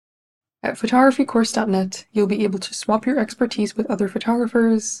At photographycourse.net, you'll be able to swap your expertise with other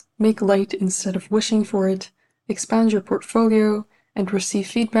photographers, make light instead of wishing for it, expand your portfolio, and receive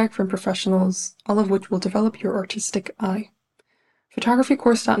feedback from professionals, all of which will develop your artistic eye.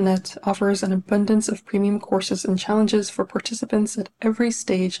 Photographycourse.net offers an abundance of premium courses and challenges for participants at every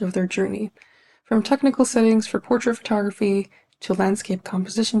stage of their journey, from technical settings for portrait photography to landscape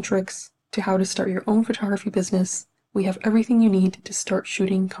composition tricks to how to start your own photography business. We have everything you need to start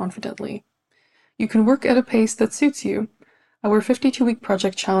shooting confidently. You can work at a pace that suits you. Our 52-week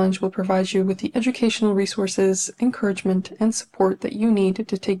project challenge will provide you with the educational resources, encouragement, and support that you need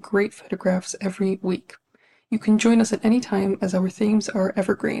to take great photographs every week. You can join us at any time as our themes are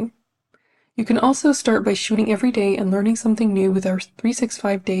evergreen. You can also start by shooting every day and learning something new with our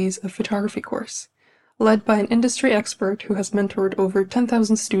 365 Days of Photography course. Led by an industry expert who has mentored over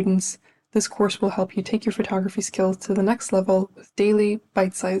 10,000 students, this course will help you take your photography skills to the next level with daily,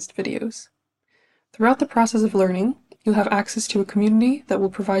 bite-sized videos. Throughout the process of learning, you'll have access to a community that will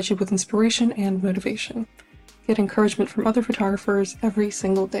provide you with inspiration and motivation. Get encouragement from other photographers every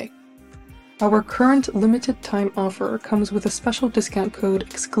single day. Our current limited time offer comes with a special discount code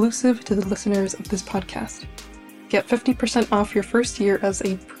exclusive to the listeners of this podcast. Get 50% off your first year as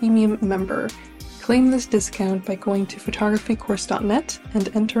a premium member. Claim this discount by going to photographycourse.net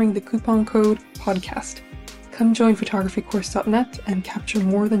and entering the coupon code PODCAST. Come join photographycourse.net and capture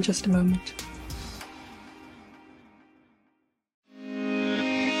more than just a moment.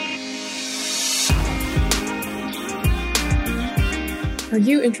 Are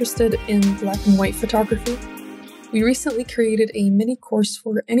you interested in black and white photography? We recently created a mini course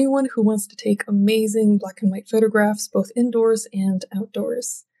for anyone who wants to take amazing black and white photographs both indoors and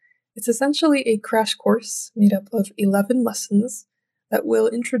outdoors. It's essentially a crash course made up of 11 lessons that will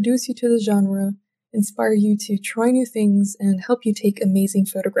introduce you to the genre, inspire you to try new things, and help you take amazing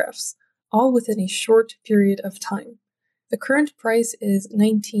photographs, all within a short period of time. The current price is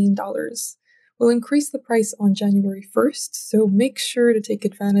 $19. We'll increase the price on January 1st, so make sure to take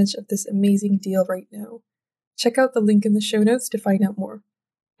advantage of this amazing deal right now. Check out the link in the show notes to find out more.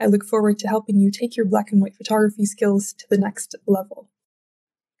 I look forward to helping you take your black and white photography skills to the next level.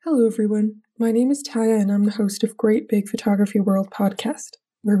 Hello everyone, my name is Taya and I'm the host of Great Big Photography World podcast,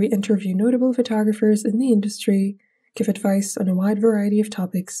 where we interview notable photographers in the industry, give advice on a wide variety of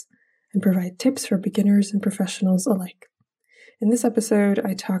topics, and provide tips for beginners and professionals alike. In this episode,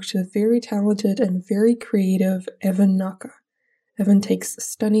 I talked to the very talented and very creative Evan Naka. Evan takes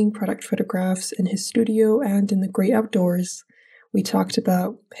stunning product photographs in his studio and in the great outdoors. We talked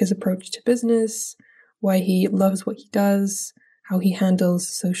about his approach to business, why he loves what he does, how he handles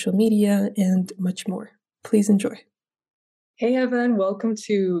social media, and much more. Please enjoy. Hey, Evan, welcome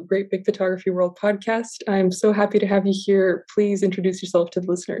to Great Big Photography World podcast. I'm so happy to have you here. Please introduce yourself to the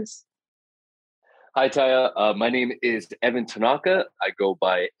listeners. Hi, Taya. My name is Evan Tanaka. I go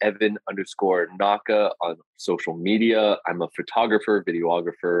by Evan_Naka on social media. I'm a photographer,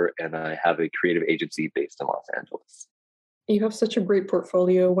 videographer, and I have a creative agency based in Los Angeles. You have such a great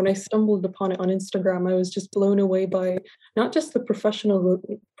portfolio. When I stumbled upon it on Instagram, I was just blown away by not just the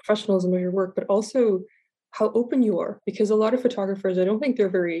professionalism of your work, but also how open you are. Because a lot of photographers, I don't think they're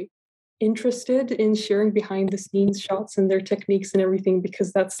very interested in sharing behind the scenes shots and their techniques and everything,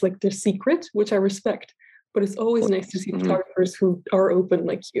 because that's like their secret, which I respect. But it's always nice to see photographers who are open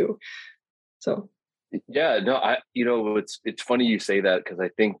like you. So yeah, no, it's funny you say that, because I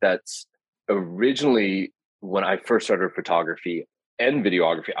think that's originally when I first started photography and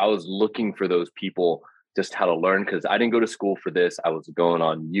videography, I was looking for those people, just how to learn, because I didn't go to school for this. I was going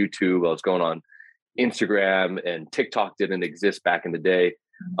on YouTube, I was going on Instagram, and TikTok didn't exist back in the day.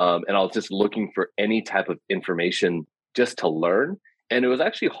 And I was just looking for any type of information just to learn. And it was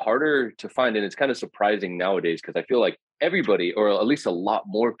actually harder to find. And it's kind of surprising nowadays, because I feel like everybody, or at least a lot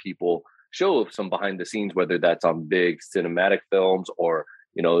more people, show some behind the scenes, whether that's on big cinematic films or,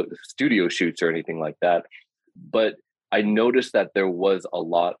 studio shoots or anything like that. But I noticed that there was a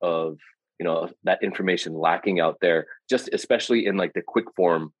lot of, that information lacking out there, just especially in like the quick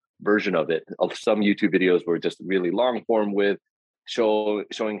form version of it. Some YouTube videos were just really long form with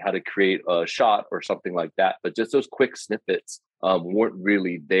showing how to create a shot or something like that. But just those quick snippets weren't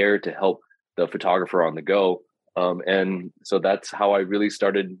really there to help the photographer on the go. And so that's how I really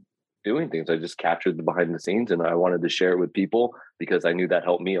started doing things. I just captured the behind the scenes, and I wanted to share it with people because I knew that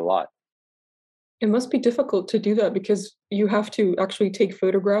helped me a lot. It must be difficult to do that, because you have to actually take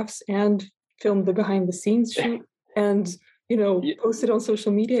photographs and film the behind the scenes shoot and, post it on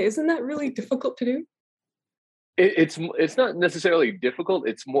social media. Isn't that really difficult to do? It's not necessarily difficult.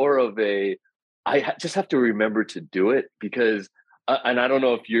 It's more of just have to remember to do it, because And I don't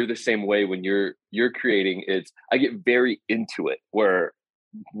know if you're the same way when you're creating. It's I get very into it where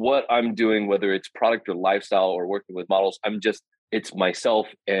what I'm doing, whether it's product or lifestyle or working with models, it's myself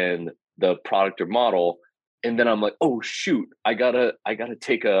and the product or model. And then I'm like, oh shoot, I gotta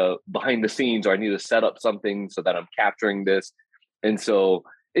take a behind the scenes, or I need to set up something so that I'm capturing this. And so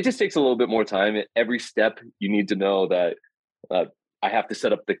it just takes a little bit more time. At every step, you need to know that uh, I have to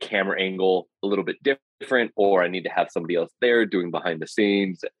set up the camera angle a little bit different, or I need to have somebody else there doing behind the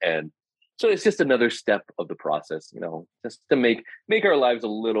scenes. And so it's just another step of the process, just to make our lives a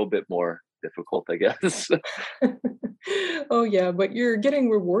little bit more difficult, I guess. Oh yeah, but you're getting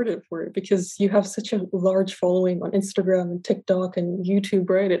rewarded for it because you have such a large following on Instagram and TikTok and YouTube,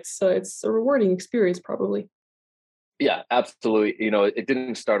 right? It's a rewarding experience, probably. Yeah, absolutely. It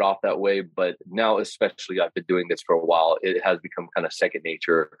didn't start off that way, but now, especially, I've been doing this for a while. It has become kind of second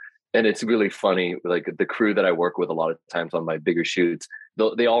nature. And it's really funny. Like the crew that I work with a lot of times on my bigger shoots,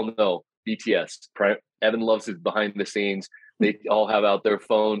 they all know BTS. Evan loves his behind the scenes. They all have out their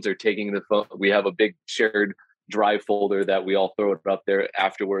phones. They're taking the phone. We have a big shared drive folder that we all throw it up there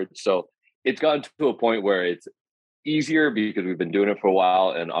afterwards. So it's gotten to a point where it's easier because we've been doing it for a while,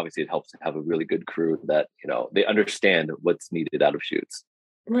 and obviously it helps to have a really good crew that they understand what's needed out of shoots.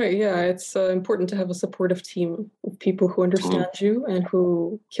 Right, yeah, it's important to have a supportive team of people who Mhm. understand you and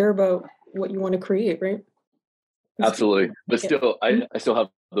who care about what you want to create, right? It's good. Absolutely, but Yeah. still, I still have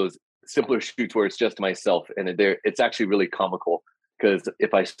those simpler shoots where it's just myself, and it's actually really comical because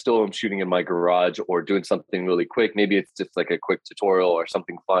if I still am shooting in my garage or doing something really quick, maybe it's just like a quick tutorial or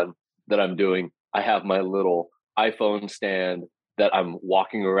something fun that I'm doing. I have my little iPhone stand that I'm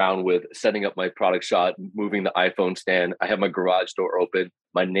walking around with, setting up my product shot, moving the iPhone stand. I have my garage door open.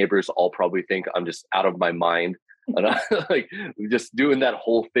 My neighbors all probably think I'm just out of my mind, and I like just doing that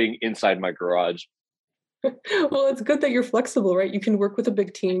whole thing inside my garage. Well, it's good that you're flexible, right? You can work with a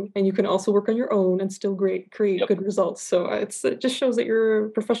big team and you can also work on your own and still create Yep, good results. So it just shows that you're a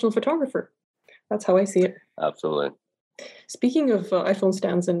professional photographer. That's how I see it. absolutely. Speaking of iPhone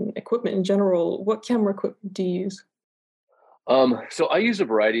stands and equipment in general, what camera equipment do you use? So I use a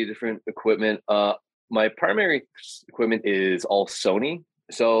variety of different equipment. My primary equipment is all Sony.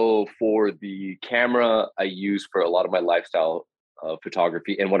 So for the camera, I use for a lot of my lifestyle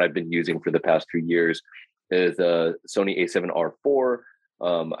photography, and what I've been using for the past few years is a Sony A7R4.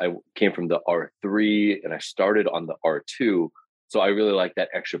 I came from the R3, and I started on the R2. So I really like that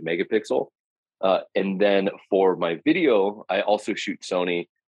extra megapixel. And then for my video, I also shoot Sony.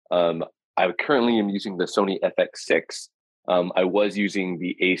 Um, I currently am using the Sony FX6. I was using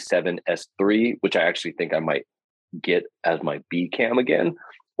the A7S3, which I actually think I might get as my B cam again,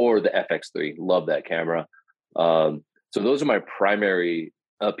 or the FX3. Love that camera. So those are my primary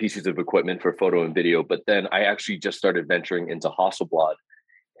pieces of equipment for photo and video. But then I actually just started venturing into Hasselblad,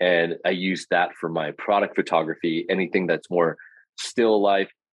 and I use that for my product photography. Anything that's more still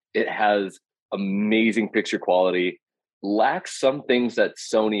life. It has amazing picture quality, lacks some things that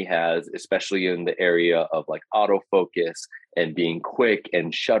Sony has, especially in the area of like autofocus and being quick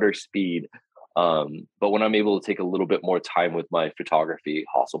and shutter speed. But when I'm able to take a little bit more time with my photography,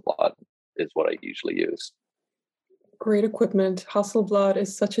 Hasselblad is what I usually use. Great equipment. Hasselblad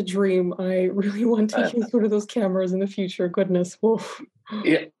is such a dream. I really want to Uh, use one of those cameras in the future. Goodness. Woof.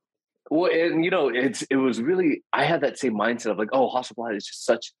 yeah, well, and it was really I had that same mindset of like, oh, Hasselblad is just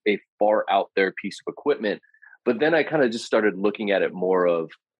such a far out there piece of equipment. But then I kind of just started looking at it more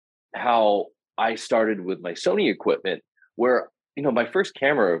of how I started with my Sony equipment, where my first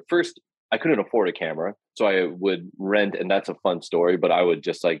camera, first I couldn't afford a camera, so I would rent, and that's a fun story. But I would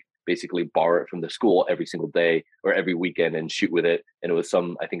just like basically borrow it from the school every single day or every weekend and shoot with it. And it was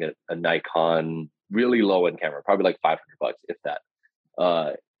I think a Nikon really low end camera, probably like $500 if that.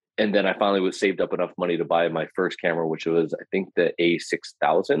 Uh, and then I finally was saved up enough money to buy my first camera, which was I think the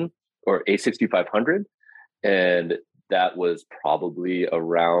A6000 or A6500, and that was probably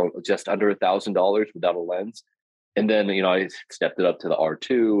around just under $1,000 without a lens. And then I stepped it up to the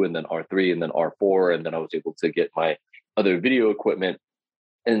R2, and then R3, and then R4, and then I was able to get my other video equipment.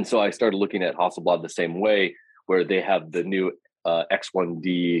 And so I started looking at Hasselblad the same way, where they have the new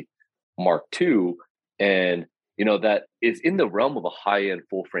X1D Mark II, and that is in the realm of a high end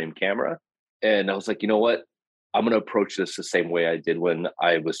full frame camera. And I was like, you know what? I'm going to approach this the same way I did when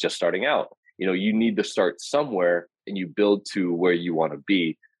I was just starting out. You need to start somewhere and you build to where you want to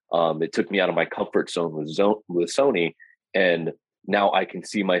be. It took me out of my comfort zone with Sony, and now I can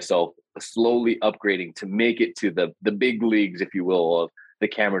see myself slowly upgrading to make it to the big leagues, if you will, of the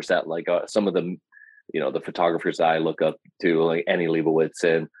cameras that like some of them, the photographers that I look up to, like Annie Leibovitz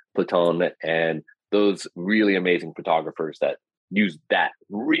and Platon, and those really amazing photographers that use that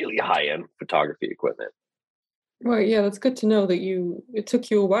really high-end photography equipment. Right, yeah, that's good to know that it took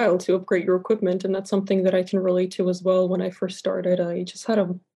you a while to upgrade your equipment, and that's something that I can relate to as well. When I first started, I just had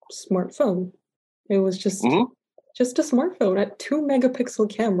a smartphone. It was Hmm. just a smartphone at 2 megapixel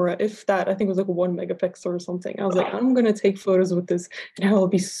camera, if that. I think it was like 1 megapixel or something. I was like, I'm gonna take photos with this, and I will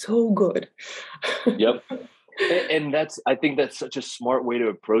be so good. Yep. And that's, I think that's such a smart way to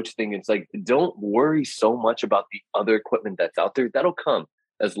approach things. It's like, don't worry so much about the other equipment that's out there. That'll come.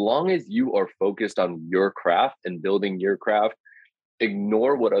 As long as you are focused on your craft and building your craft,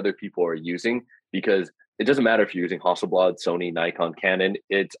 ignore what other people are using, because it doesn't matter if you're using Hasselblad, Sony, Nikon, Canon.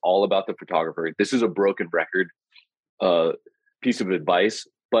 It's all about the photographer. This is a broken record uh, piece of advice,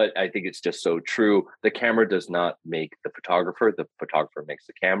 but I think it's just so true. The camera does not make the photographer makes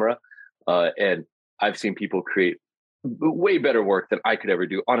the camera. And I've seen people create way better work than I could ever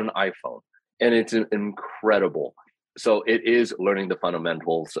do on an iPhone. And it's incredible. So it is learning the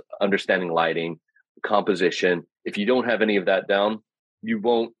fundamentals, understanding lighting, composition. If you don't have any of that down, you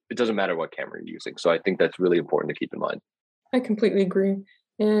won't, it doesn't matter what camera you're using. So I think that's really important to keep in mind. I completely agree.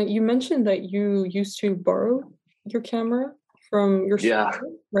 And you mentioned that you used to borrow your camera from your Yeah.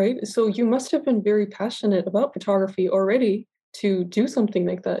 school, right? So you must have been very passionate about photography already to do something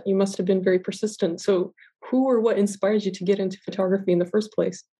like that. You must have been very persistent. So who or what inspired you to get into photography in the first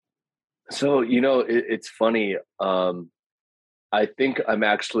place? So, it's funny. I think I'm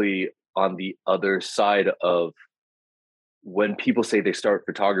actually on the other side of when people say they start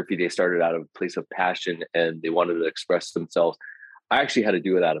photography, they started out of a place of passion and they wanted to express themselves. I actually had to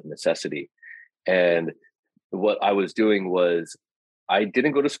do it out of necessity. And what I was doing was I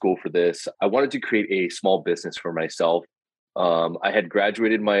didn't go to school for this. I wanted to create a small business for myself. I had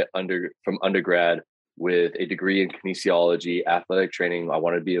graduated from undergrad with a degree in kinesiology, athletic training. I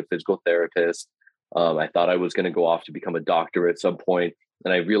wanted to be a physical therapist. I thought I was going to go off to become a doctor at some point,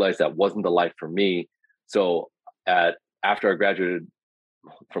 and I realized that wasn't the life for me. So, at after I graduated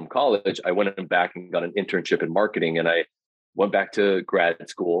from college, I went back and got an internship in marketing, and I went back to grad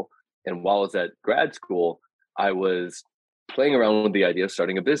school. And while I was at grad school, I was playing around with the idea of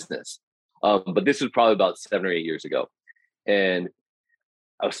starting a business. But this was probably about 7 or 8 years ago. And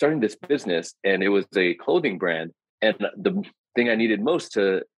I was starting this business, and it was a clothing brand. And the thing I needed most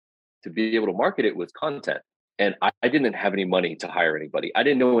to be able to market it was content. And I didn't have any money to hire anybody. I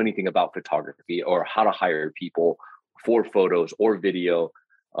didn't know anything about photography or how to hire people for photos or video.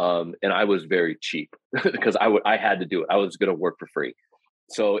 And I was very cheap because I had to do it. I was going to work for free.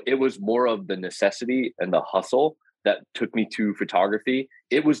 So it was more of the necessity and the hustle that took me to photography.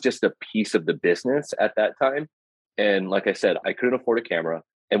 It was just a piece of the business at that time. And like I said, I couldn't afford a camera.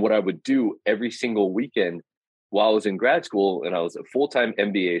 And what I would do every single weekend while I was in grad school and I was a full-time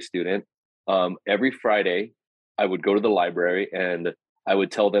MBA student, every Friday, I would go to the library and I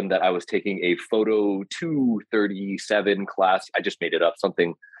would tell them that I was taking a photo 237 class. I just made it up,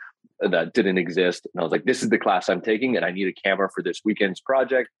 something that didn't exist. And I was like, this is the class I'm taking, and I need a camera for this weekend's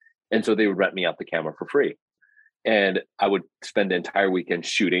project. And so they would rent me out the camera for free. And I would spend the entire weekend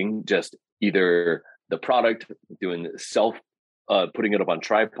shooting just either the product, doing putting it up on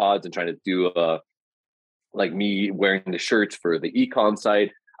tripods and trying to do like me wearing the shirts for the econ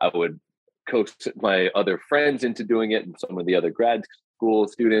site. I would coax my other friends into doing it and some of the other grad school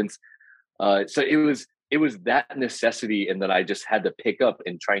students. So it was that necessity, and then I just had to pick up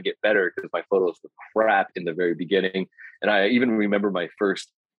and try and get better because my photos were crap in the very beginning. And I even remember my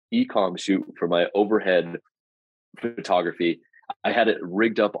first ecom shoot for my overhead photography. I had it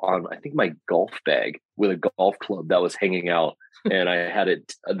rigged up on, I think, my golf bag with a golf club that was hanging out, and I had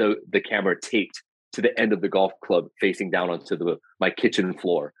it the camera taped to the end of the golf club facing down onto my kitchen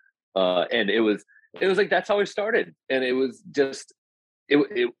floor. And it was like that's how I started, and it was just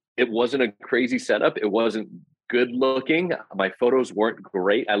it wasn't a crazy setup. It wasn't good looking. My photos weren't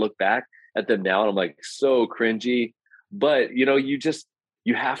great. I look back at them now and I'm like so cringy. But you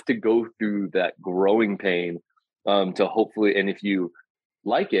have to go through that growing pain to hopefully, and if you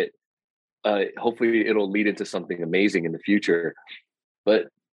like it, hopefully it'll lead into something amazing in the future. But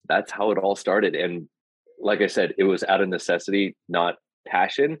that's how it all started. And like I said, it was out of necessity, not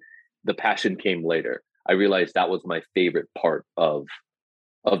passion. The passion came later. I realized that was my favorite part of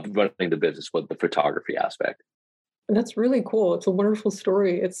running the business, was the photography aspect. That's really cool. It's a wonderful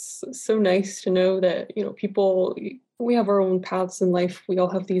story. It's so nice to know that, people, we have our own paths in life. We all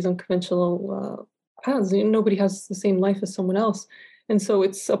have these unconventional paths. Nobody has the same life as someone else. And so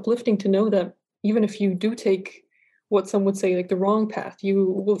it's uplifting to know that even if you do take what some would say like the wrong path, you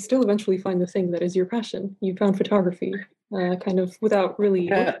will still eventually find the thing that is your passion. You found photography kind of without really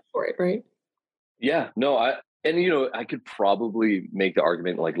looking Yeah, for it, right? yeah. No, And I could probably make the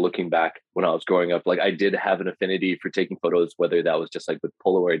argument, like looking back when I was growing up, like I did have an affinity for taking photos, whether that was just like with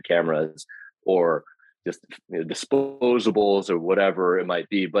Polaroid cameras or just disposables or whatever it might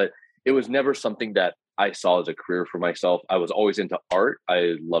be. But it was never something that I saw as a career for myself. I was always into art.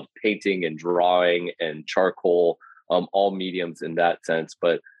 I loved painting and drawing and charcoal, all mediums in that sense.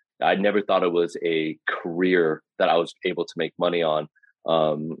 But I never thought it was a career that I was able to make money on.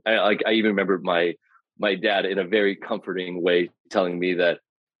 I even remember my dad in a very comforting way telling me that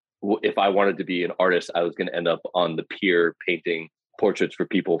if I wanted to be an artist, I was going to end up on the pier painting portraits for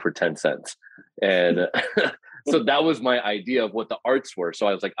people for 10 cents. And so that was my idea of what the arts were. So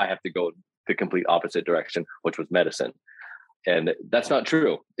I was like, I have to go the complete opposite direction, which was medicine. And that's not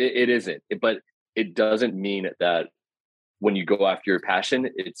true. It isn't. But it doesn't mean that when you go after your passion,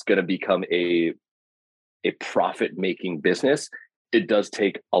 it's going to become a profit making business. It does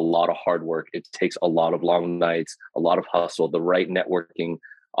take a lot of hard work. It takes a lot of long nights, a lot of hustle, the right networking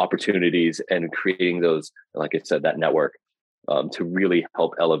opportunities, and creating those, like I said, that network to really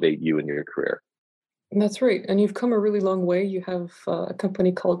help elevate you in your career. That's right. And you've come a really long way. You have a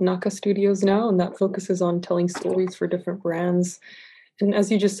company called Naka Studios now, and that focuses on telling stories for different brands. And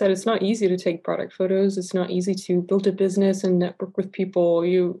as you just said, it's not easy to take product photos. It's not easy to build a business and network with people.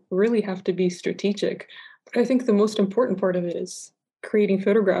 You really have to be strategic. But I think the most important part of it is creating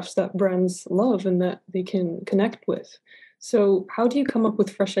photographs that brands love and that they can connect with. So, how do you come up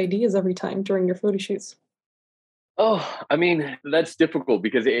with fresh ideas every time during your photo shoots? Oh, I mean, that's difficult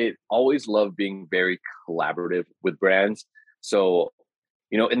because it always loved being very collaborative with brands. So,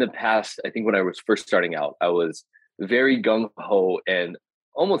 in the past, I think when I was first starting out, I was very gung ho and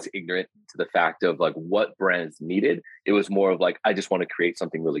almost ignorant to the fact of like what brands needed. It was more of like, I just want to create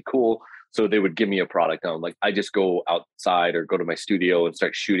something really cool. So they would give me a product. And I'm like, I just go outside or go to my studio and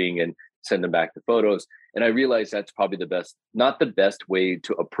start shooting and send them back the photos. And I realized that's probably not the best way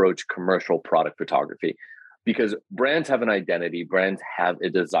to approach commercial product photography, because brands have an identity, brands have a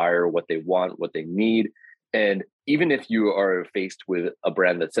desire, what they want, what they need. And even if you are faced with a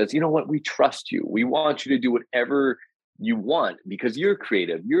brand that says, you know what, we trust you, we want you to do whatever you want because you're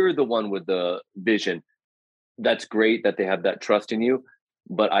creative, you're the one with the vision, that's great that they have that trust in you.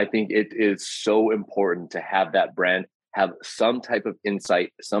 But I think it is so important to have that brand have some type of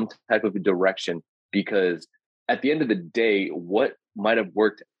insight, some type of direction, because at the end of the day, what might have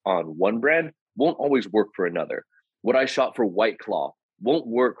worked on one brand won't always work for another. What I shot for White Claw won't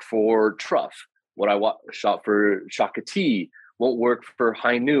work for Truff. What shot for Shaka Tea won't work for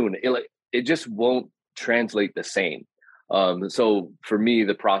High Noon. It just won't translate the same. So for me,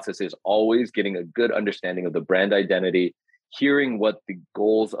 the process is always getting a good understanding of the brand identity, hearing what the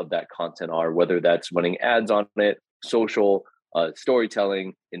goals of that content are, whether that's running ads on it, social,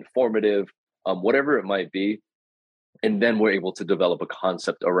 storytelling, informative, whatever it might be. And then we're able to develop a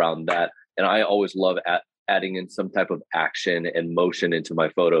concept around that. And I always love adding in some type of action and motion into my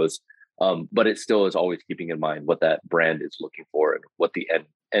photos. But it still is always keeping in mind what that brand is looking for and what the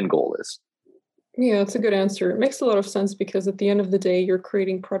end goal is. Yeah, that's a good answer. It makes a lot of sense because at the end of the day, you're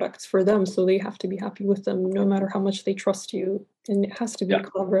creating products for them, so they have to be happy with them no matter how much they trust you. And it has to be a Yeah.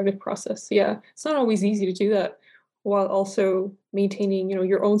 collaborative process. Yeah, it's not always easy to do that while also maintaining,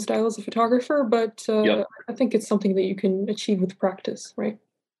 your own style as a photographer, but Yep. I think it's something that you can achieve with practice, right?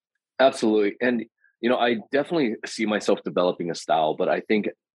 Absolutely. And I definitely see myself developing a style, but I think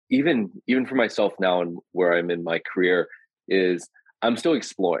even for myself now and where I'm in my career is I'm still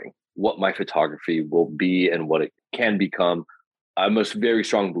exploring what my photography will be and what it can become. I'm a very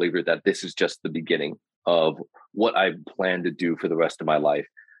strong believer that this is just the beginning of what I plan to do for the rest of my life.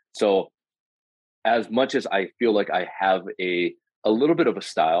 So as much as I feel like I have a little bit of a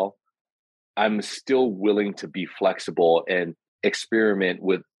style, I'm still willing to be flexible and experiment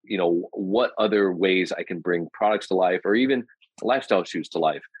with, what other ways I can bring products to life or even lifestyle shoots to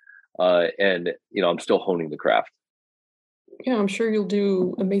life. And I'm still honing the craft. Yeah, I'm sure you'll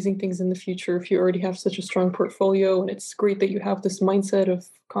do amazing things in the future if you already have such a strong portfolio. And it's great that you have this mindset of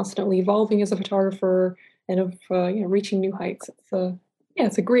constantly evolving as a photographer and of reaching new heights. Yeah,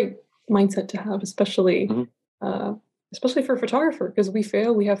 it's a great mindset to have, Mhm. uh, especially for a photographer because we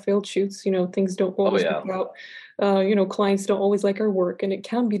fail. We have failed shoots. Things don't Oh always yeah. work out. Clients don't always like our work, and it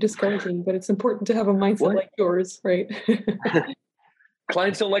can be discouraging. But it's important to have a mindset What? like yours, right?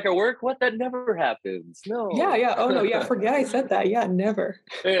 Clients don't like our work? What? That never happens. Yeah, No. yeah. Oh no, yeah. Forget I said that. Yeah, never.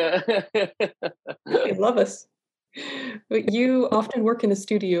 Yeah. They love us. But you often work in a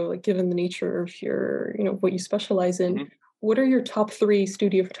studio, like given the nature of what you specialize in. Mhm. What are your top three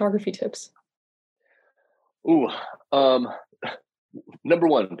studio photography tips? Ooh, um, number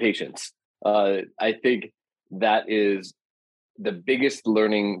one, patience. I think that is the biggest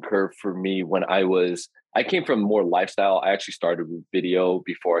learning curve for me. I came from more lifestyle. I actually started with video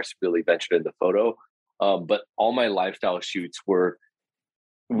before I really ventured into photo. But all my lifestyle shoots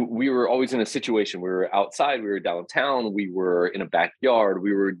we were always in a situation. We were outside, we were downtown, we were in a backyard,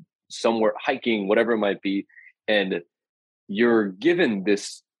 we were somewhere hiking, whatever it might be. And you're given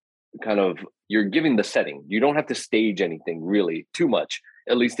you're given the setting. You don't have to stage anything really too much,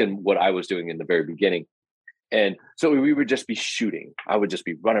 at least in what I was doing in the very beginning. And so we would just be shooting. I would just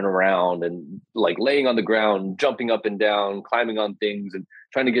be running around and like laying on the ground, jumping up and down, climbing on things and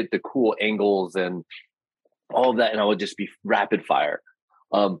trying to get the cool angles and all of that. And I would just be rapid fire.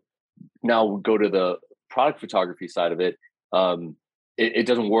 Now we'll go to the product photography side of it. It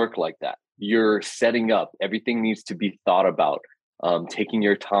doesn't work like that. You're setting up. Everything needs to be thought about. Taking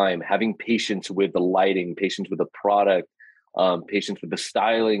your time, having patience with the lighting, patience with the product, patience with the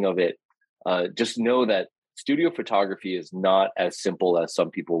styling of it. Just know that studio photography is not as simple as some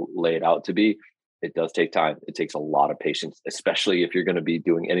people lay it out to be. It does take time. It takes a lot of patience, especially if you're going to be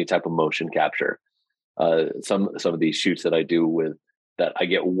doing any type of motion capture. Some of these shoots that I do that I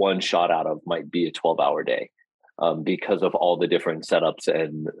get one shot out of might be a 12-hour day because of all the different setups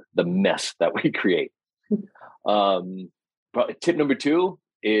and the mess that we create. Tip number 2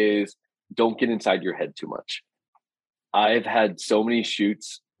 is don't get inside your head too much. I've had so many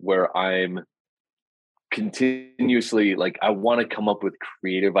shoots where I'm continuously like, I want to come up with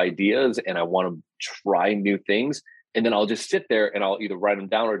creative ideas and I want to try new things. And then I'll just sit there and I'll either write them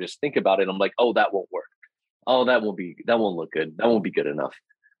down or just think about it. And I'm like, oh, that won't work. Oh, that won't look good. That won't be good enough.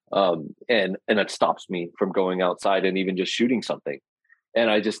 And that stops me from going outside and even just shooting something. And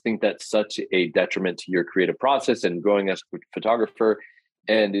I just think that's such a detriment to your creative process and growing as a photographer.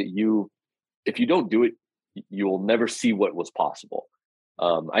 And if you don't do it, you will never see what was possible.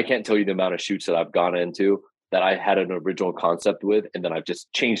 I can't tell you the amount of shoots that I've gone into that I had an original concept with, and then I've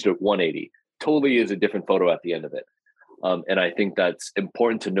just changed it 180. Totally is a different photo at the end of it. And I think that's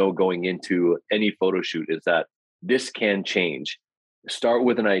important to know going into any photo shoot is that this can change. Start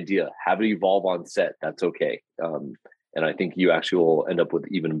with an idea, have it evolve on set. That's okay. And I think you actually will end up with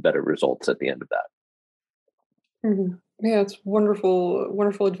even better results at the end of that. Mm-hmm. Yeah, it's wonderful,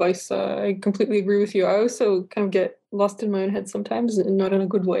 wonderful advice. I completely agree with you. I also kind of get lost in my own head sometimes, and not in a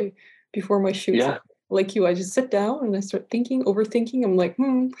good way, before my shoots. Yeah. Like you, I just sit down and I start overthinking. I'm like,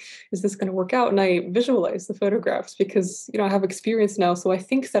 is this going to work out? And I visualize the photographs because, I have experience now. So I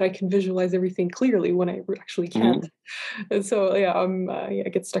think that I can visualize everything clearly when I actually can't. Mm-hmm. And so, yeah, I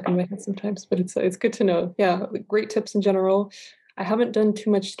get stuck in my head sometimes, but it's good to know. Yeah, great tips in general. I haven't done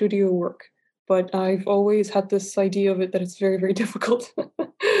too much studio work, but I've always had this idea of it that it's very, very difficult.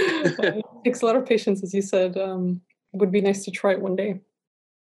 It takes a lot of patience, as you said. Would be nice to try it one day.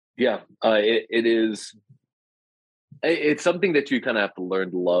 Yeah, it is. It's something that you kind of have to learn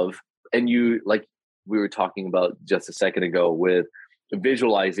to love. And you, like we were talking about just a second ago with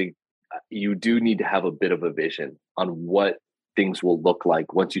visualizing, you do need to have a bit of a vision on what things will look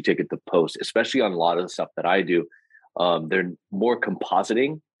like once you take it to post, especially on a lot of the stuff that I do. They're more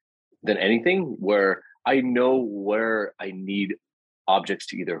compositing than anything, where I know where I need objects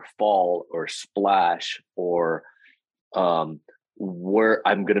to either fall or splash or where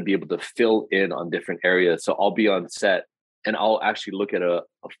I'm going to be able to fill in on different areas. So I'll be on set and I'll actually look at a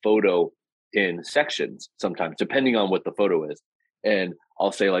photo in sections sometimes, depending on what the photo is. And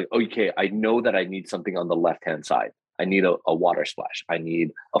I'll say like, okay, I know that I need something on the left-hand side. I need a water splash. I need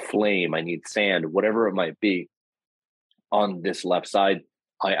a flame. I need sand, whatever it might be on this left side.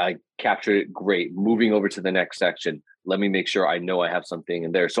 I captured it. Great. Moving over to the next section. Let me make sure I know I have something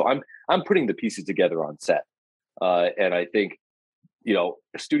in there. So I'm putting the pieces together on set. And I think,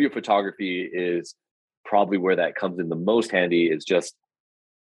 studio photography is probably where that comes in the most handy. Is just,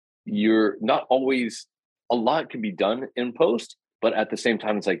 you're not always, a lot can be done in post, but at the same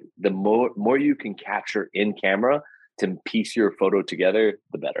time, it's like the more you can capture in camera to piece your photo together,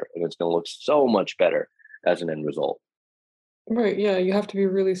 the better. And it's going to look so much better as an end result. Right. Yeah. You have to be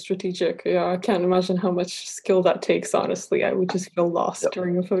really strategic. Yeah. I can't imagine how much skill that takes. Honestly, I would just feel lost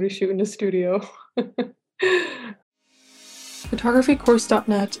during a photo shoot in a studio.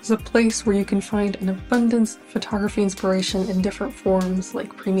 Photographycourse.net is a place where you can find an abundance of photography inspiration in different forms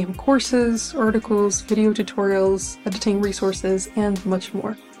like premium courses, articles, video tutorials, editing resources, and much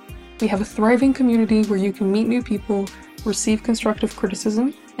more. We have a thriving community where you can meet new people, receive constructive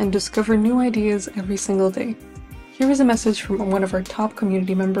criticism, and discover new ideas every single day. Here is a message from one of our top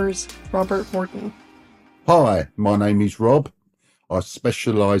community members, Robert Morton. Hi, my name is Rob. I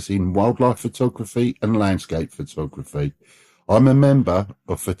specialise in wildlife photography and landscape photography. I'm a member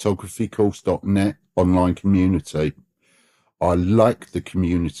of photographycourse.net online community. I like the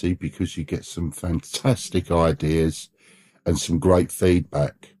community because you get some fantastic ideas and some great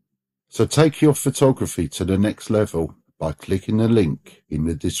feedback. So take your photography to the next level by clicking the link in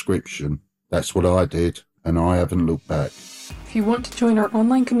the description. That's what I did, and I haven't looked back. If you want to join our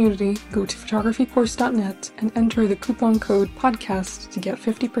online community, go to photographycourse.net and enter the coupon code podcast to get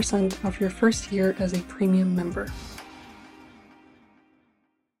 50% off your first year as a premium member.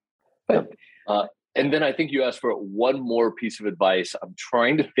 And then I think you asked for one more piece of advice. I'm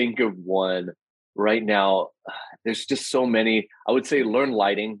trying to think of one right now. There's just so many. I would say learn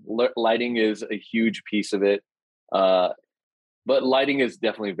lighting. Lighting is a huge piece of it. But lighting is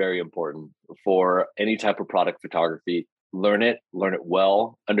definitely very important for any type of product photography. Learn it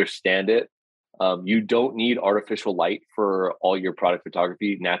well, understand it. You don't need artificial light for all your product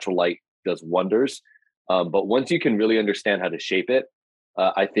photography. Natural light does wonders. But once you can really understand how to shape it,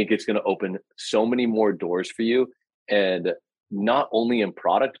 I think it's going to open so many more doors for you. And not only in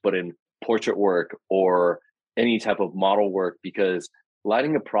product, but in portrait work or any type of model work, because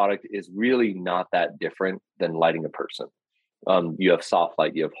lighting a product is really not that different than lighting a person. You have soft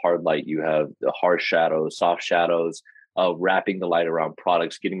light, you have hard light, you have the harsh shadows, soft shadows, wrapping the light around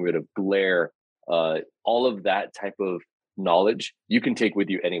products, getting rid of glare, all of that type of knowledge you can take with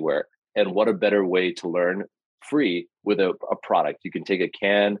you anywhere. And what a better way to learn free with a product. You can take a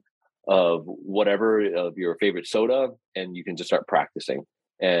can of whatever of your favorite soda and you can just start practicing.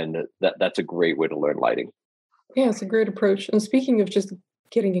 And that's a great way to learn lighting. Yeah, it's a great approach. And speaking of just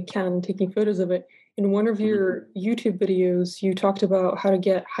getting a can and taking photos of it, in one of your YouTube videos, you talked about how to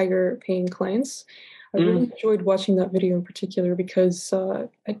get higher paying clients. I really enjoyed watching that video in particular because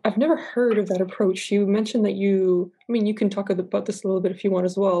I've never heard of that approach. You mentioned that you can talk about this a little bit if you want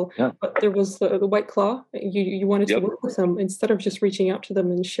as well, but there was the White Claw. You wanted to work with them. Instead of just reaching out to them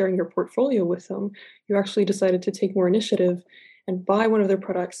and sharing your portfolio with them, you actually decided to take more initiative and buy one of their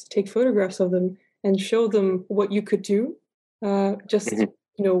products, take photographs of them, and show them what you could do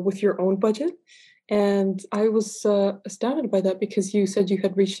with your own budget. And I was astounded by that because you said you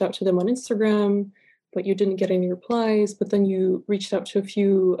had reached out to them on Instagram, but you didn't get any replies. But then you reached out to a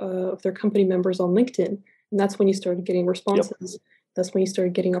few of their company members on LinkedIn. And that's when you started getting responses. That's when you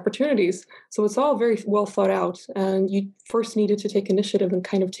started getting opportunities. So it's all very well thought out. And you first needed to take initiative and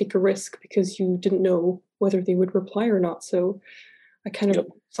kind of take a risk because you didn't know whether they would reply or not. So I kind of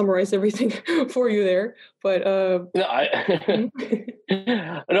summarized everything for you there. But I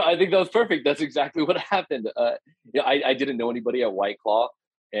think that was perfect. That's exactly what happened. I didn't know anybody at White Claw,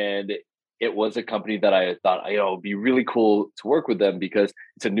 and it was a company that I thought, it'd be really cool to work with them because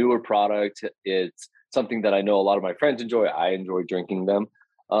it's a newer product. It's something that I know a lot of my friends enjoy. I enjoy drinking them.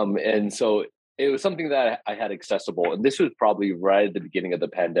 And so it was something that I had accessible. And this was probably right at the beginning of the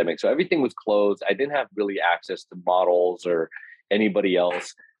pandemic. So everything was closed. I didn't have really access to models or anybody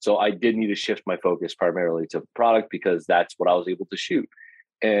else. So I did need to shift my focus primarily to product because that's what I was able to shoot.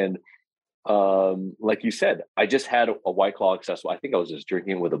 And like you said, I just had a White Claw accessible. I think I was just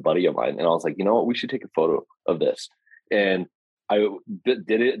drinking with a buddy of mine, and I was like, you know what, we should take a photo of this. And I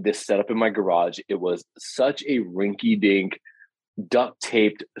did this setup in my garage. It was such a rinky-dink,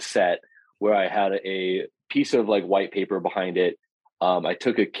 duct-taped set where I had a piece of like white paper behind it. I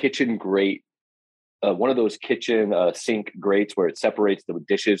took a kitchen grate, one of those kitchen sink grates where it separates the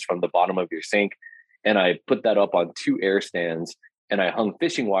dishes from the bottom of your sink, and I put that up on 2 air stands. And I hung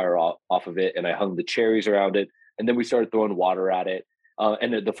fishing wire off of it, and I hung the cherries around it. And then we started throwing water at it,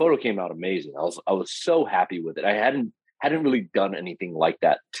 and the photo came out amazing. I was so happy with it. I hadn't really done anything like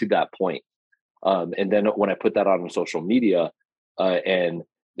that to that point. And then when I put that on social media, and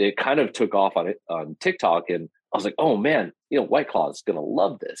it kind of took off on TikTok, and I was like, oh man, White Claw is gonna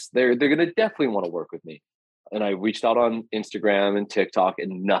love this. They're gonna definitely want to work with me. And I reached out on Instagram and TikTok,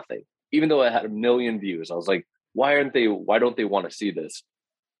 and nothing. Even though I had 1 million views, I was like, why don't they want to see this?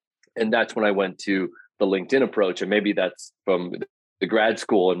 And that's when I went to the LinkedIn approach. And maybe that's from the grad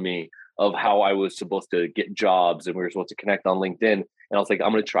school in me of how I was supposed to get jobs and we were supposed to connect on LinkedIn. And I was like,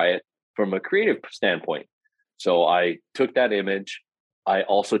 I'm going to try it from a creative standpoint. So I took that image. I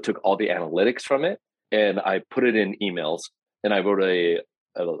also took all the analytics from it and I put it in emails, and I wrote a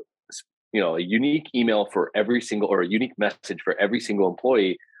unique email for every single, or a unique message for every single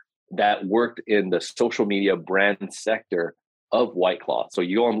employee that worked in the social media brand sector of White Claw. So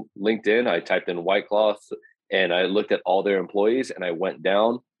you go on LinkedIn, I typed in White Claw and I looked at all their employees, and I went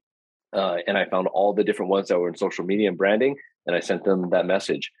down and I found all the different ones that were in social media and branding, and I sent them that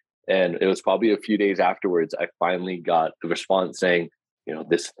message. And it was probably a few days afterwards, I finally got the response saying,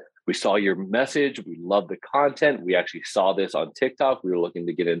 we saw your message. We love the content. We actually saw this on TikTok. We were looking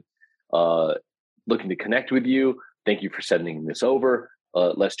to get in looking to connect with you. Thank you for sending this over.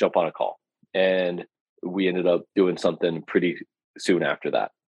 Let's jump on a call. And we ended up doing something pretty soon after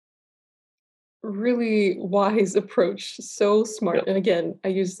that. Really wise approach. So smart. Yep. And again,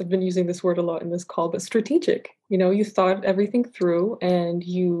 I've been using this word a lot in this call, but strategic. You thought everything through and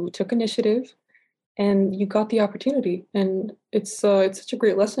you took initiative and you got the opportunity. And it's such a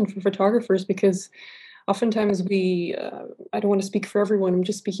great lesson for photographers because oftentimes I don't want to speak for everyone, I'm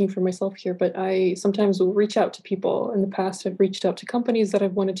just speaking for myself here, but I sometimes will reach out to people. In the past, I've reached out to companies that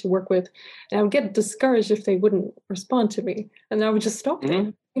I've wanted to work with, and I would get discouraged if they wouldn't respond to me. And I would just stop there.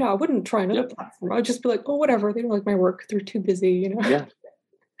 Mm-hmm. I wouldn't try another Yep. platform. I would just be like, oh, whatever, they don't like my work. They're too busy. Yeah.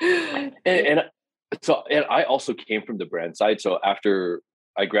 And I also came from the brand side. So after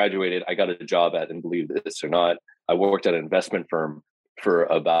I graduated, I got a job at, and believe this or not, I worked at an investment firm for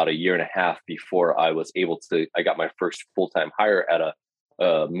about a year and a half before I got my first full-time hire at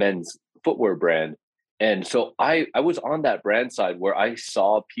a men's footwear brand. And so I was on that brand side where I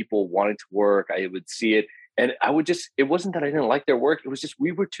saw people wanting to work. I would see it. And it wasn't that I didn't like their work. It was just,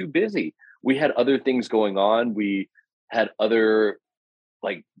 we were too busy. We had other things going on. We had other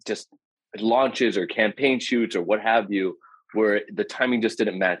just launches or campaign shoots or what have you, where the timing just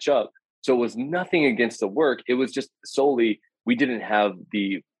didn't match up. So it was nothing against the work. It was just solely, we didn't have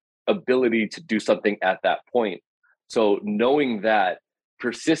the ability to do something at that point. So knowing that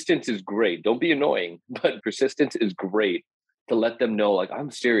persistence is great. Don't be annoying, but persistence is great to let them know,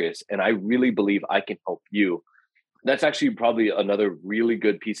 I'm serious and I really believe I can help you. That's actually probably another really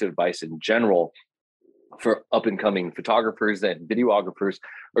good piece of advice in general for up and coming photographers and videographers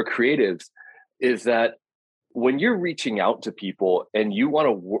or creatives, is that when you're reaching out to people and you want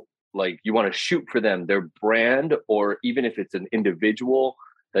to shoot for them, their brand, or even if it's an individual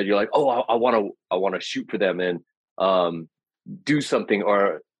that you're like, oh, I want to shoot for them and do something,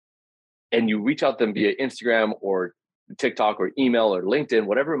 and you reach out to them via Instagram or TikTok or email or LinkedIn,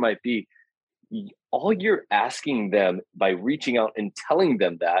 whatever it might be, all you're asking them by reaching out and telling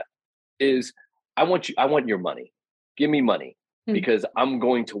them that is, I want your money. Give me money because I'm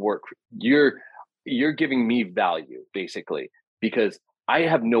going to work. You're giving me value basically, because I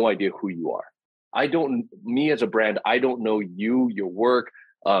have no idea who you are. Me as a brand, I don't know you, your work,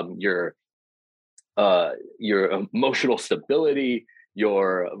 your emotional stability,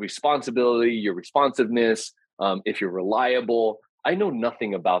 your responsibility, your responsiveness, if you're reliable. I know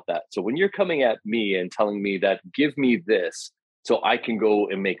nothing about that. So when you're coming at me and telling me that, give me this so I can go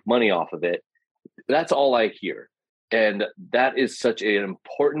and make money off of it, that's all I hear. And that is such an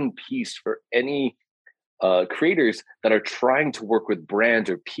important piece for any creators that are trying to work with brands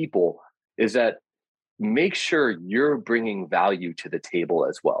or people, is that make sure you're bringing value to the table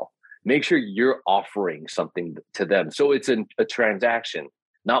as well. Make sure you're offering something to them. So it's a transaction,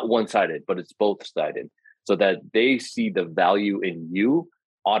 not one-sided, but it's both-sided, so that they see the value in you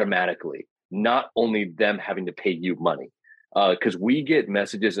automatically, not only them having to pay you money. Because we get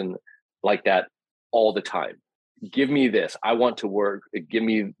messages like that all the time. Give me this. I want to work. Give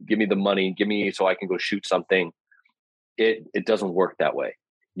me the money. Give me so I can go shoot something. It doesn't work that way.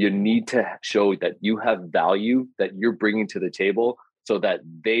 You need to show that you have value that you're bringing to the table, so that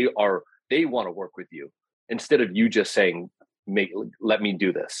they want to work with you, instead of you just saying, let me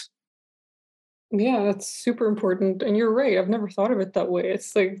do this. Yeah, that's super important. And you're right. I've never thought of it that way.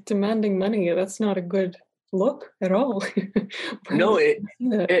 It's like demanding money. That's not a good look at all. No,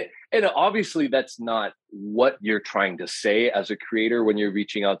 and obviously that's not what you're trying to say as a creator when you're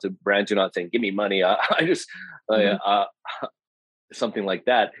reaching out to brands. You're not saying, give me money. I just, something like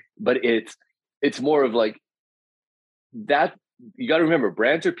that. But it's more of like that. You got to remember,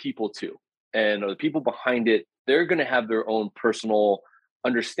 brands are people too. And the people behind it, they're going to have their own personal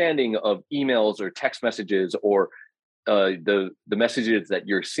understanding of emails or text messages or the messages that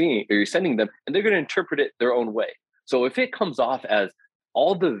you're seeing or you're sending them, and they're going to interpret it their own way. So if it comes off as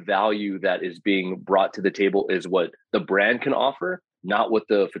all the value that is being brought to the table is what the brand can offer, not what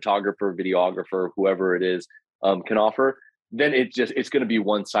the photographer, videographer, whoever it is can offer, then it's going to be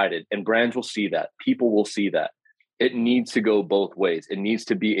one-sided, and brands will see that. People will see that. It needs to go both ways. It needs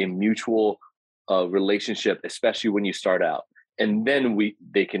to be a mutual relationship, especially when you start out, and then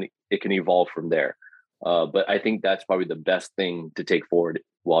it can evolve from there. But I think that's probably the best thing to take forward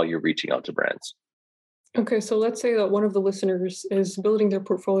while you're reaching out to brands. Okay, so let's say that one of the listeners is building their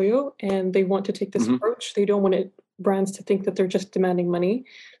portfolio and they want to take this approach. They don't want brands to think that they're just demanding money.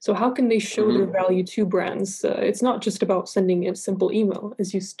 So how can they show their value to brands? It's not just about sending a simple email,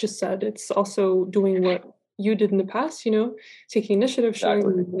 as you just said. It's also doing what you did in the past, taking initiative, showing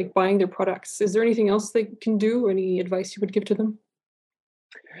them, like buying their products. Is there anything else they can do, or any advice you would give to them?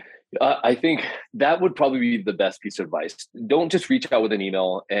 I think that would probably be the best piece of advice. Don't just reach out with an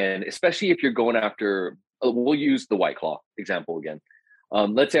email, and especially if you're going after, we'll use the White Claw example again.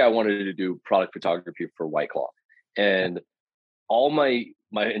 Let's say I wanted to do product photography for White Claw, and all my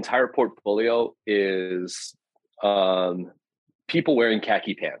entire portfolio is people wearing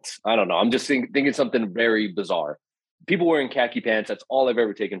khaki pants. I don't know. I'm just thinking something very bizarre. People wearing khaki pants. That's all I've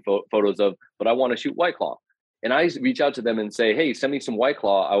ever taken photos of. But I want to shoot White Claw. And I reach out to them and say, hey, send me some White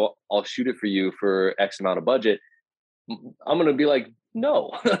Claw. I'll shoot it for you for X amount of budget. I'm going to be like,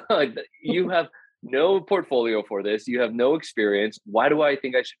 no, you have no portfolio for this. You have no experience. Why do I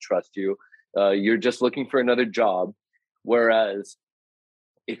think I should trust you? You're just looking for another job. Whereas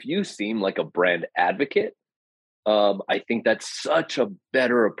if you seem like a brand advocate, I think that's such a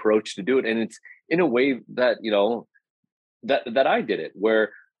better approach to do it. And it's in a way that, that I did it,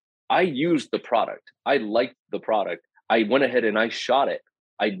 where I used the product. I liked the product. I went ahead and I shot it.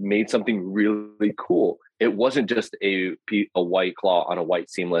 I made something really cool. It wasn't just a White Claw on a white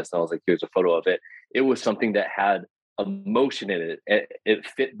seamless. And I was like, here's a photo of it. It was something that had emotion in it. It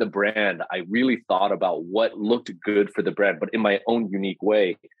fit the brand. I really thought about what looked good for the brand, but in my own unique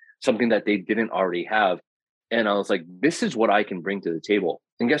way, something that they didn't already have. And I was like, this is what I can bring to the table.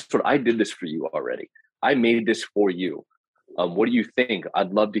 And guess what? I did this for you already. I made this for you. What do you think?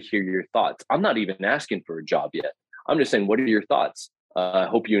 I'd love to hear your thoughts. I'm not even asking for a job yet. I'm just saying, what are your thoughts? I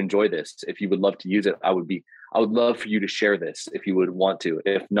hope you enjoy this. If you would love to use it, I would love for you to share this if you would want to.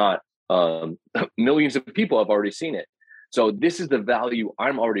 If not, millions of people have already seen it. So this is the value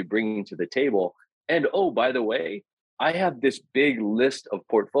I'm already bringing to the table. And oh, by the way, I have this big list of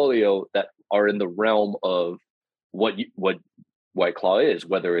portfolio that are in the realm of what White Claw is,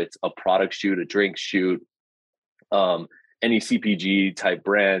 whether it's a product shoot, a drink shoot, any CPG type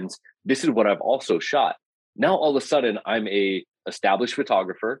brands. This is what I've also shot. Now, all of a sudden, I'm a established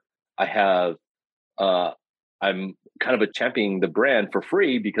photographer. I'm kind of a championing the brand for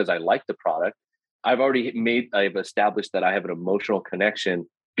free because I like the product. I've established that I have an emotional connection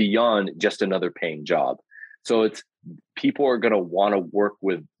beyond just another paying job. So people are going to want to work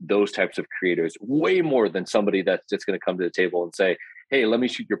with those types of creators way more than somebody that's just going to come to the table and say, hey, let me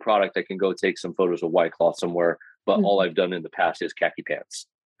shoot your product. I can go take some photos of White Claw somewhere, but all I've done in the past is khaki pants.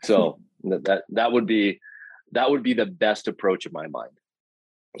 So that would be the best approach in my mind.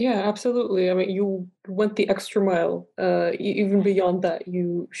 Yeah, absolutely. I mean, you went the extra mile, even beyond that.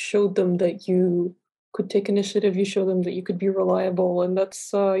 You showed them that you could take initiative. You showed them that you could be reliable. And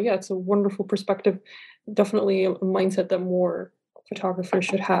that's, it's a wonderful perspective. Definitely a mindset that more photographers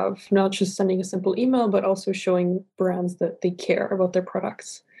should have, not just sending a simple email, but also showing brands that they care about their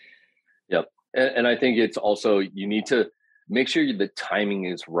products. Yep. And I think it's also, you need to make sure the timing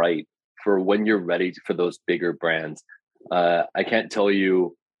is right for when you're ready for those bigger brands. I can't tell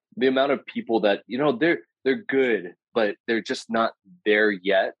you the amount of people that, they're good, but they're just not there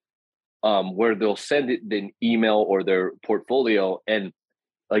yet, where they'll send it an email or their portfolio. And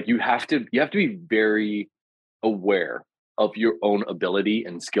like, you have to be very aware of your own ability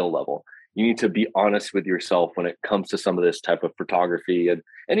and skill level. You need to be honest with yourself when it comes to some of this type of photography and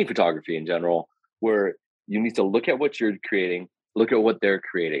any photography in general, where you need to look at what you're creating, look at what they're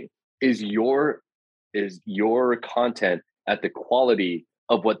creating. Is your content at the quality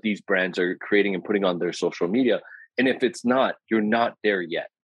of what these brands are creating and putting on their social media? And if it's not, you're not there yet.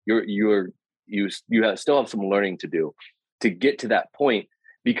 You still have some learning to do to get to that point,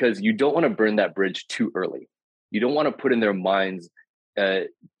 because you don't want to burn that bridge too early. You don't want to put in their minds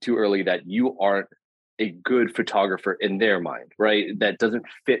too early that you aren't a good photographer in their mind, right? That doesn't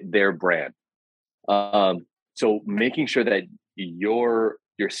fit their brand. So making sure that your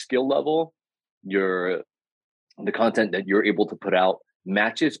skill level, the content that you're able to put out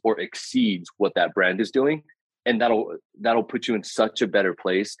matches or exceeds what that brand is doing. And that'll put you in such a better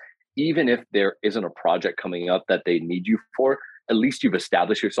place. Even if there isn't a project coming up that they need you for, at least you've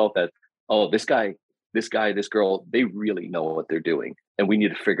established yourself that, oh, this guy, this girl, they really know what they're doing. And we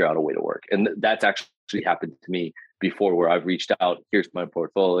need to figure out a way to work. And that's actually happened to me before, where I've reached out, here's my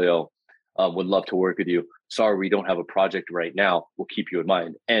portfolio, would love to work with you. Sorry, we don't have a project right now. We'll keep you in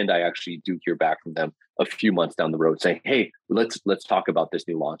mind. And I actually do hear back from them a few months down the road saying, hey, let's talk about this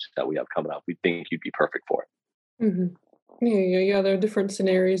new launch that we have coming up. We think you'd be perfect for it. Mm-hmm. Yeah. There are different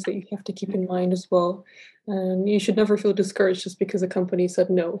scenarios that you have to keep in mind as well. And you should never feel discouraged just because a company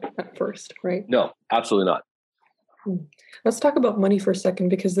said no at first, right? No, absolutely not. Let's talk about money for a second,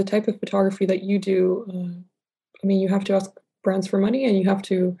 because the type of photography that you do, you have to ask brands for money and you have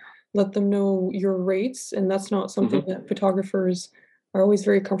to let them know your rates. And that's not something that photographers are always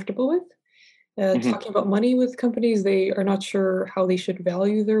very comfortable with. Mhm. talking about money with companies. They are not sure how they should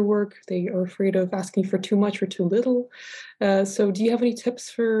value their work. They are afraid of asking for too much or too little. So, do you have any tips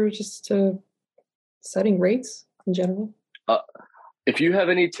for just setting rates in general? Uh, if you have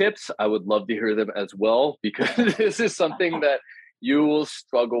any tips, I would love to hear them as well, because this is something that you will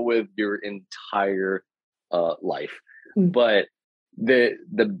struggle with your entire life. Mm. But the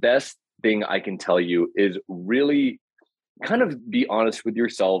best thing I can tell you is really kind of be honest with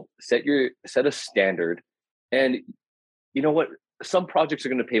yourself, set a standard, and you know what? Some projects are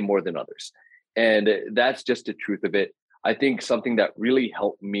going to pay more than others. And that's just the truth of it. I think something that really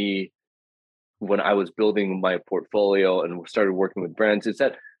helped me when I was building my portfolio and started working with brands is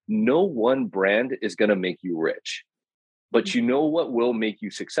that no one brand is going to make you rich. But you know what will make you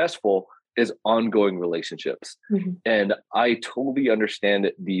successful is ongoing relationships. Mhm. And I totally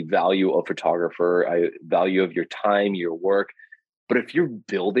understand the value of photographer, I value of your time, your work. But if you're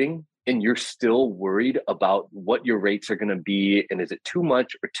building and you're still worried about what your rates are going to be and is it too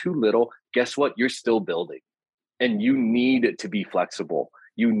much or too little, guess what? You're still building and you need to be flexible.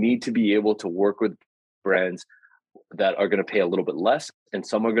 You need to be able to work with brands that are going to pay a little bit less and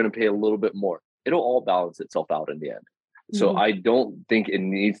some are going to pay a little bit more. It'll all balance itself out in the end. So Mhm. I don't think it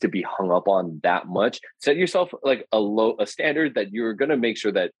needs to be hung up on that much. Set yourself like a standard that you're going to make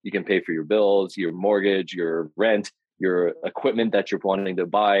sure that you can pay for your bills, your mortgage, your rent, your equipment that you're wanting to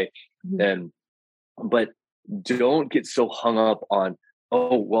buy. Mhm. And but don't get so hung up on,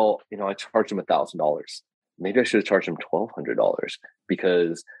 oh well, I charged him $1,000. Maybe I should have charged him $1,200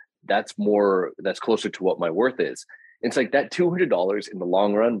 because that's closer to what my worth is. It's like that $200 in the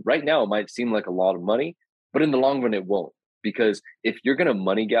long run. Right now, it might seem like a lot of money, but in the long run, it won't. Because if you're going to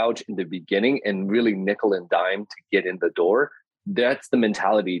money gouge in the beginning and really nickel and dime to get in the door, that's the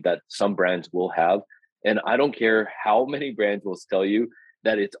mentality that some brands will have. And I don't care how many brands will tell you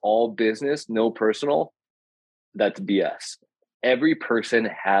that it's all business, no personal. That's BS. Every person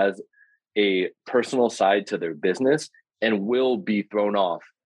has a personal side to their business and will be thrown off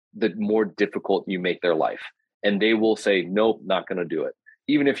the more difficult you make their life. And they will say, nope, not going to do it.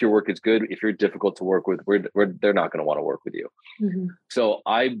 Even if your work is good, if you're difficult to work with, they're not going to want to work with you. Mhm. So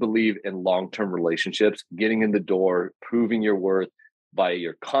I believe in long-term relationships, getting in the door, proving your worth by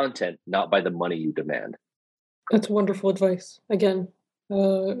your content, not by the money you demand. That's wonderful advice. Again,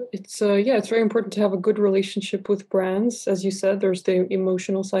 it's very important to have a good relationship with brands. As you said, there's the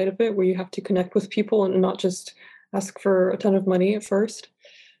emotional side of it where you have to connect with people and not just ask for a ton of money at first.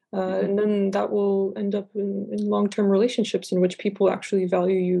 Mhm. And then that will end up in long-term relationships in which people actually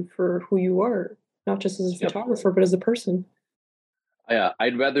value you for who you are, not just as a Yep. photographer, but as a person. Yeah,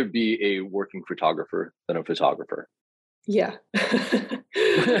 I'd rather be a working photographer than a photographer. Yeah.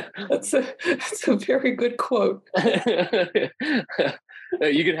 That's a very good quote.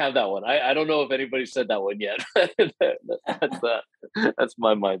 You can have that one. I don't know if anybody said that one yet. That's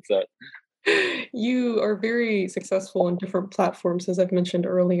my mindset. You are very successful on different platforms, as I've mentioned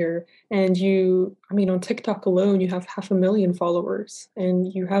earlier. And I mean, on TikTok alone, you have 500,000 followers,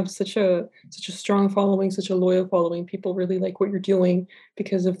 and you have such a strong following, such a loyal following. People really like what you're doing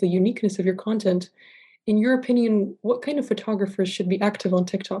because of the uniqueness of your content. In your opinion, what kind of photographers should be active on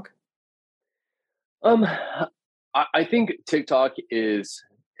TikTok? Um, I think TikTok is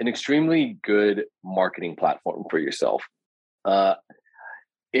an extremely good marketing platform for yourself. Uh,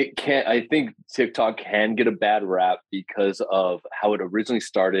 I think TikTok can get a bad rap because of how it originally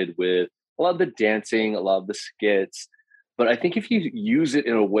started with a lot of the dancing, a lot of the skits. But I think if you use it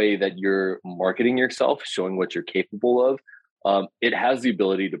in a way that you're marketing yourself, showing what you're capable of, it has the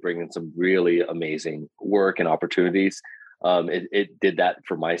ability to bring in some really amazing work and opportunities. It did that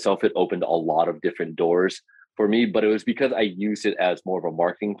for myself. It opened a lot of different doors for me, but it was because I used it as more of a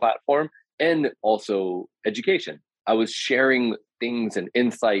marketing platform and also education. I was sharing things and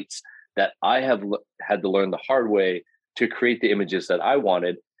insights that I have had to learn the hard way to create the images that I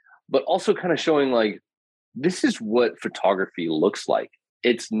wanted, but also kind of showing like, this is what photography looks like.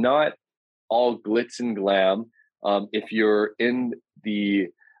 It's not all glitz and glam. If you're in the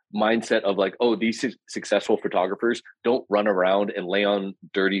mindset of like, oh, these successful photographers don't run around and lay on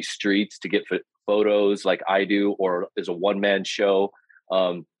dirty streets to get photos like I do, or is a one man show.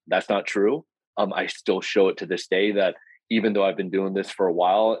 That's not true. I still show it to this day that even though I've been doing this for a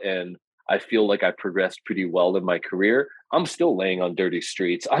while and I feel like I progressed pretty well in my career, I'm still laying on dirty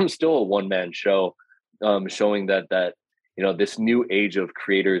streets. I'm still a one man show, showing that this new age of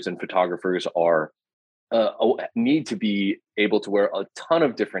creators and photographers are need to be able to wear a ton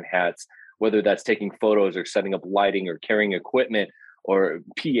of different hats, whether that's taking photos or setting up lighting or carrying equipment or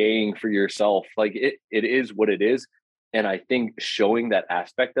PAing for yourself. Like it is what it is. And I think showing that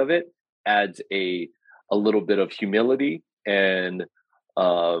aspect of it adds a little bit of humility, and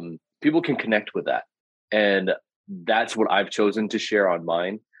people can connect with that. And that's what I've chosen to share on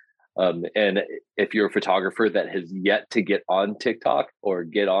mine. And if you're a photographer that has yet to get on TikTok or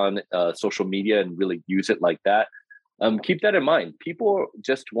get on social media and really use it like that, keep that in mind. People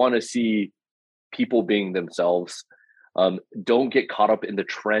just want to see people being themselves. Don't get caught up in the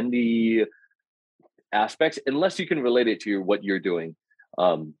trendy aspects unless you can relate it to what you're doing.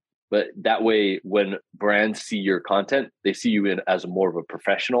 But that way, when brands see your content, they see you as more of a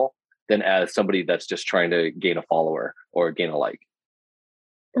professional than as somebody that's just trying to gain a follower or gain a like.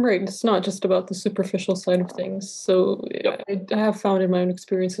 Right. It's not just about the superficial side of things. So Yep. I have found in my own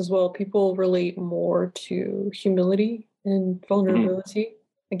experience as well, people relate more to humility and vulnerability.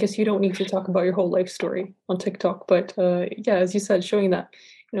 I guess you don't need to talk about your whole life story on TikTok, but yeah, as you said, showing that,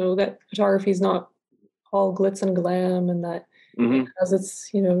 that photography is not all glitz and glam, and that it Mm-hmm. has its,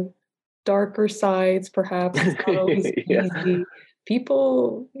 darker sides, perhaps. It's not always Yeah. easy.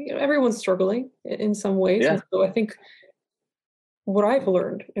 People, everyone's struggling in some ways. Yeah. And so I think what I've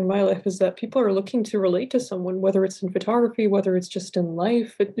learned in my life is that people are looking to relate to someone, whether it's in photography, whether it's just in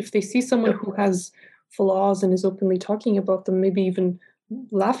life. If they see someone Yep. who has flaws and is openly talking about them, maybe even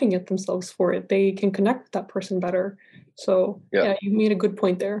laughing at themselves for it, they can connect with that person better. So, Yeah. yeah, you made a good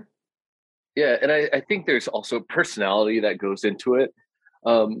point there. Yeah. And I think there's also personality that goes into it.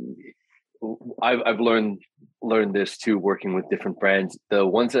 Um, I've learned this too, working with different brands. The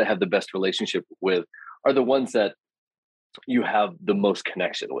ones that I have the best relationship with are the ones that you have the most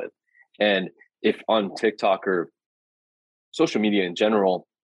connection with. And if on TikTok or social media in general,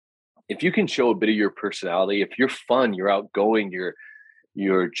 if you can show a bit of your personality, if you're fun, you're outgoing,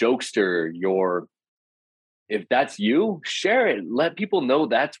 you're a jokester, if that's you, share it. Let people know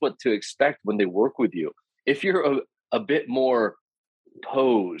that's what to expect when they work with you. If you're a bit more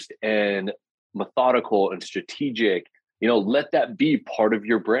posed and methodical and strategic, let that be part of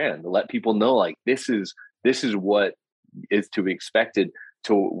your brand. Let people know, like, this is what is to be expected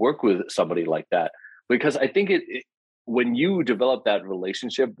to work with somebody like that. Because I think when you develop that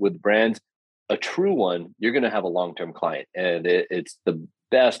relationship with brands, a true one, you're going to have a long-term client, and it's the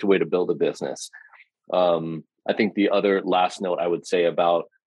best way to build a business. I think the other last note I would say about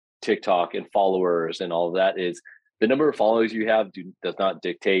TikTok and followers and all of that is the number of followers you have does not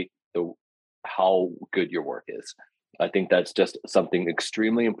dictate how good your work is. I think that's just something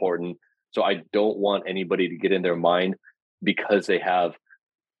extremely important. So I don't want anybody to get in their mind because they have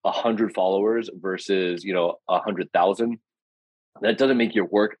 100 followers versus 100,000. That doesn't make your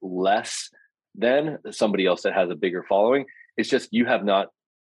work less than somebody else that has a bigger following. It's just you haven't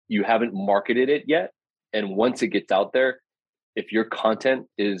marketed it yet. And once it gets out there, if your content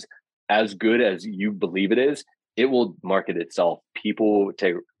is as good as you believe it is, it will market itself. People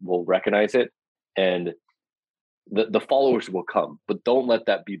will recognize it, and the followers will come. But don't let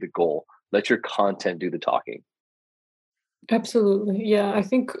that be the goal. Let your content do the talking. Absolutely. Yeah. I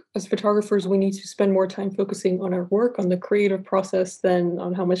think as photographers, we need to spend more time focusing on our work, on the creative process, than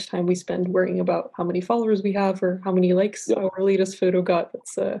on how much time we spend worrying about how many followers we have or how many likes Yep. our latest photo got.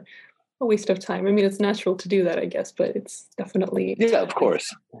 That's a waste of time. I mean, it's natural to do that, I guess, but it's definitely. Yeah, of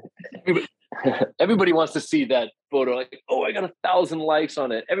course. Everybody wants to see that photo, like, oh, I got 1,000 likes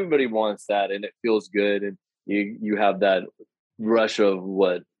on it. Everybody wants that, and it feels good, and you have that rush of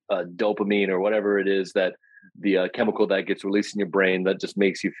dopamine or whatever it is, that the chemical that gets released in your brain that just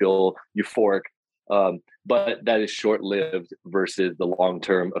makes you feel euphoric. But that is short-lived versus the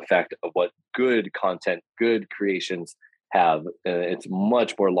long-term effect of what good content, good creations have. It's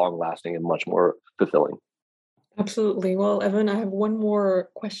much more long-lasting and much more fulfilling. Absolutely. Well, Evan, I have one more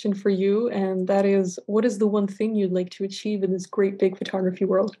question for you, and that is, what is the one thing you'd like to achieve in this great big photography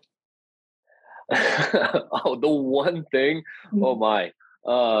world? Oh, the one thing. Oh my.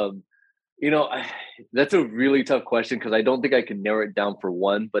 Um, that's a really tough question because I don't think I can narrow it down for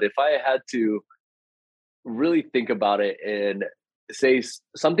one. But if I had to really think about it and say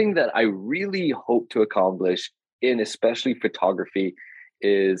something that I really hope to accomplish in especially photography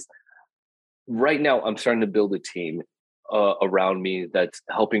is, right now I'm starting to build a team around me that's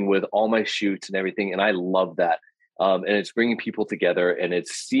helping with all my shoots and everything, and I love that. And it's bringing people together, and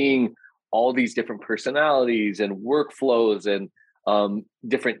it's seeing all these different personalities and workflows and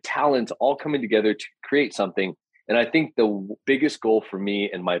different talents all coming together to create something. And I think the biggest goal for me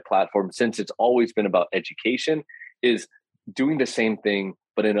and my platform, since it's always been about education, is doing the same thing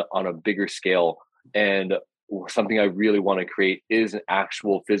but on a bigger scale. And something I really want to create is an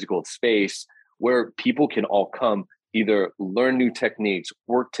actual physical space where people can all come, either learn new techniques,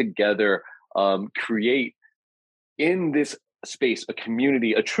 work together, create in this space, a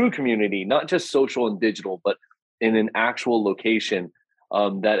community, a true community, not just social and digital, but in an actual location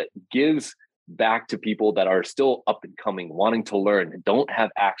that gives back to people that are still up and coming, wanting to learn, and don't have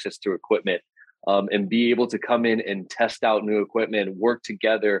access to equipment, and be able to come in and test out new equipment, work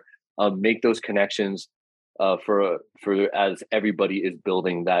together, make those connections for as everybody is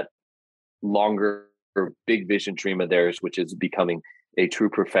building that longer big vision dream of theirs, which is becoming a true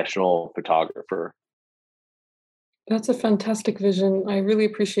professional photographer. That's a fantastic vision. I really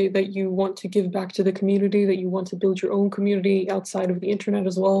appreciate that you want to give back to the community, that you want to build your own community outside of the internet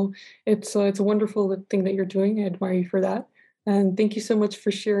as well. It's a wonderful thing that you're doing. I admire you for that. And thank you so much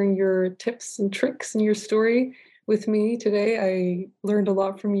for sharing your tips and tricks and your story with me today. I learned a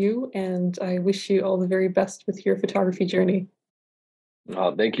lot from you, and I wish you all the very best with your photography journey.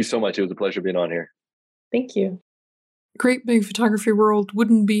 Thank you so much. It was a pleasure being on here. Thank you. Great Big Photography World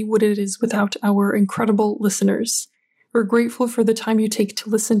wouldn't be what it is without our incredible listeners. We're grateful for the time you take to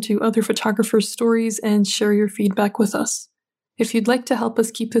listen to other photographers' stories and share your feedback with us. If you'd like to help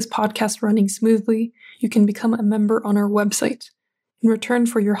us keep this podcast running smoothly, you can become a member on our website. In return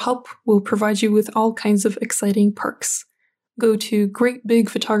for your help, we'll provide you with all kinds of exciting perks. Go to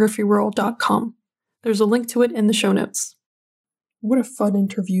greatbigphotographyworld.com. There's a link to it in the show notes. What a fun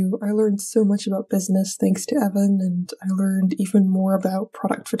interview. I learned so much about business thanks to Evan, and I learned even more about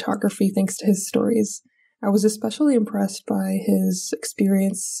product photography thanks to his stories. I was especially impressed by his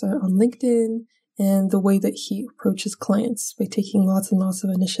experience on LinkedIn and the way that he approaches clients by taking lots and lots of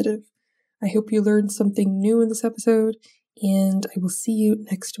initiative. I hope you learned something new in this episode, and I will see you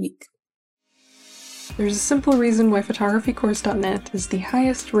next week. There's a simple reason why photographycourse.net is the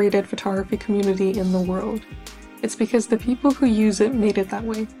highest rated photography community in the world. It's because the people who use it made it that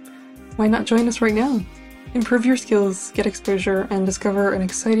way. Why not join us right now? Improve your skills, get exposure, and discover an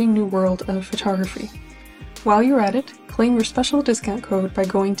exciting new world of photography. While you're at it, claim your special discount code by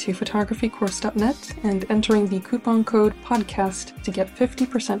going to photographycourse.net and entering the coupon code PODCAST to get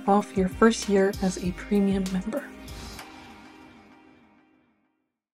 50% off your first year as a premium member.